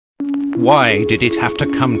Why did it have to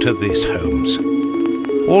come to this, Holmes?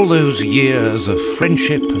 All those years of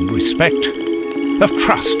friendship and respect, of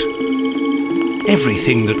trust,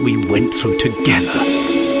 everything that we went through together,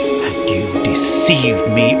 and you deceived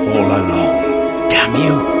me all along. Damn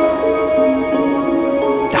you!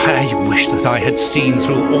 I wish that I had seen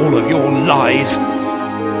through all of your lies.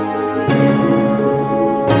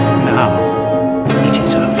 Now, it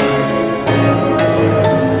is over.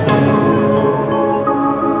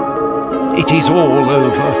 It is all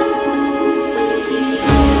over.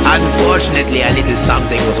 Unfortunately, a little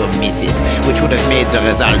something was omitted, which would have made the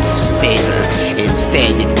results fatal.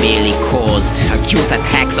 Instead, it merely caused acute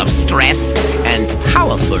attacks of stress and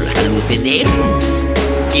powerful hallucinations.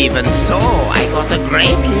 Even so, I got a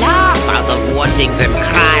great laugh out of watching them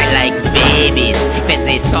cry like babies when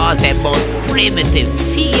they saw their most primitive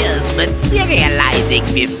fears materializing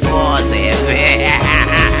before them.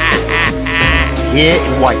 Here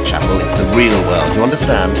in Whitechapel, it's the real world, you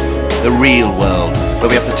understand? The real world, where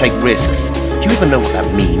we have to take risks. Do you even know what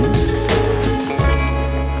that means?